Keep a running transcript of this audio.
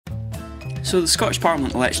So the Scottish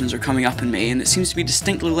Parliament elections are coming up in May, and it seems to be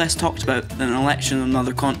distinctly less talked about than an election on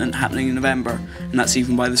another continent happening in November, and that's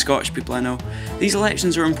even by the Scottish people I know. These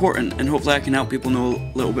elections are important, and hopefully I can help people know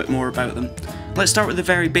a little bit more about them. Let's start with the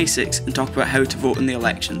very basics and talk about how to vote in the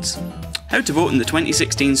elections. How to vote in the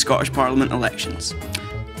 2016 Scottish Parliament elections.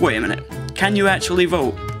 Wait a minute, can you actually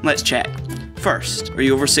vote? Let's check. First, are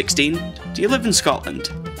you over 16? Do you live in Scotland?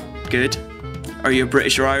 Good. Are you a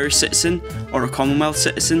British or Irish citizen, or a Commonwealth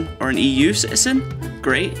citizen, or an EU citizen?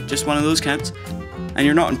 Great, just one of those counts. And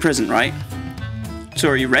you're not in prison, right? So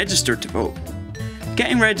are you registered to vote?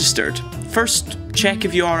 Getting registered. First, check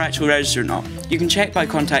if you are actually registered or not. You can check by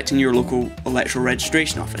contacting your local electoral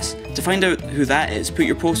registration office. To find out who that is, put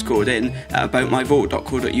your postcode in at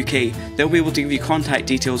aboutmyvote.co.uk. They'll be able to give you contact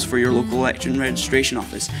details for your local election registration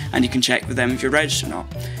office, and you can check with them if you're registered or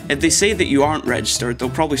not. If they say that you aren't registered, they'll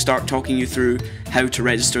probably start talking you through how to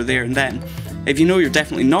register there and then. If you know you're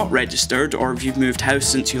definitely not registered, or if you've moved house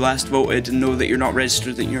since you last voted and know that you're not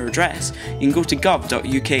registered in your address, you can go to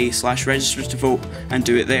gov.uk/register to vote and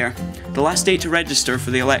do it there. The last date to register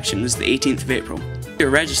for the election is the 18th of April. If you're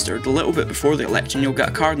registered, a little bit before the election you'll get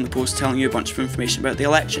a card in the post telling you a bunch of information about the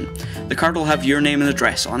election. The card will have your name and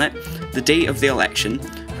address on it, the date of the election,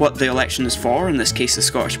 what the election is for, in this case the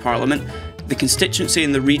Scottish Parliament, the constituency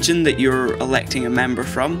and the region that you're electing a member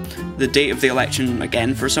from, the date of the election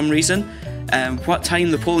again for some reason, what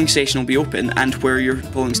time the polling station will be open and where your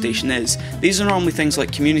polling station is. These are normally things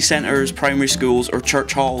like community centres, primary schools or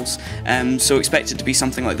church halls, so expect it to be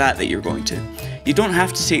something like that you're going to. You don't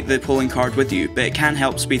have to take the polling card with you, but it can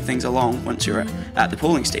help speed things along once you're at the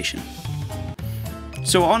polling station.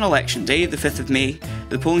 So on election day, the 5th of May,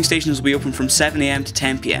 the polling stations will be open from 7 AM to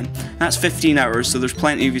 10 PM. That's 15 hours, so there's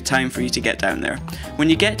plenty of time for you to get down there. When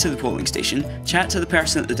you get to the polling station, chat to the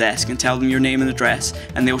person at the desk and tell them your name and address,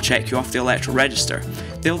 and they'll check you off the electoral register.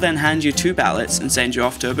 They'll then hand you 2 ballots and send you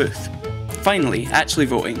off to a booth. Finally, actually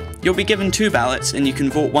voting. You'll be given 2 ballots and you can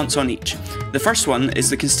vote once on each. The first one is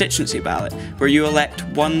the constituency ballot, where you elect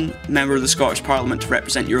one member of the Scottish Parliament to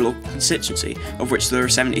represent your local constituency, of which there are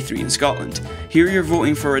 73 in Scotland. Here you're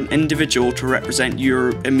voting for an individual to represent your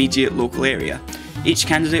immediate local area. Each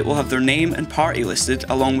candidate will have their name and party listed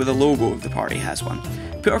along with a logo if the party has one.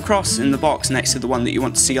 Put a cross in the box next to the one that you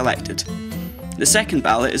want to see elected. The second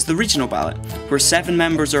ballot is the regional ballot, where 7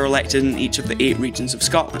 members are elected in each of the 8 regions of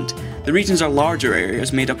Scotland. The regions are larger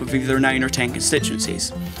areas made up of either 9 or 10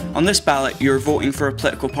 constituencies. On this ballot, you're voting for a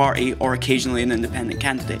political party or occasionally an independent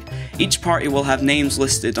candidate. Each party will have names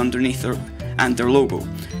listed underneath and their logo.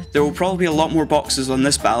 There will probably be a lot more boxes on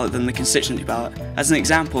this ballot than the constituency ballot. As an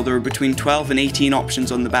example, there were between 12 and 18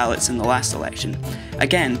 options on the ballots in the last election.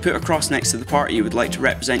 Again, put a cross next to the party you would like to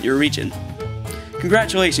represent your region.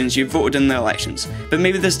 Congratulations, you've voted in the elections, but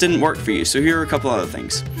maybe this didn't work for you, so here are a couple other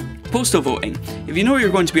things. Postal voting. If you know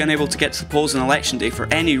you're going to be unable to get to the polls on election day for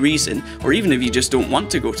any reason, or even if you just don't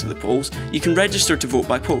want to go to the polls, you can register to vote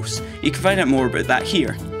by post. You can find out more about that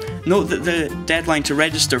here. Note that the deadline to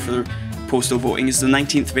register for postal voting is the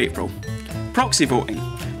 19th of April. Proxy voting.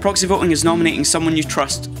 Proxy voting is nominating someone you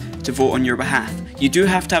trust to vote on your behalf. You do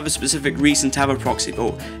have to have a specific reason to have a proxy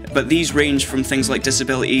vote, but these range from things like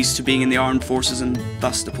disabilities to being in the armed forces and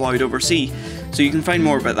thus deployed overseas, so you can find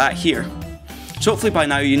more about that here. So hopefully by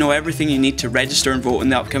now you know everything you need to register and vote in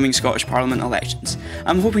the upcoming Scottish Parliament elections.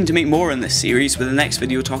 I'm hoping to make more in this series, with the next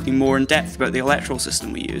video talking more in depth about the electoral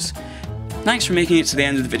system we use. Thanks for making it to the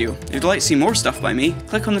end of the video. If you'd like to see more stuff by me,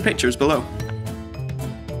 click on the pictures below.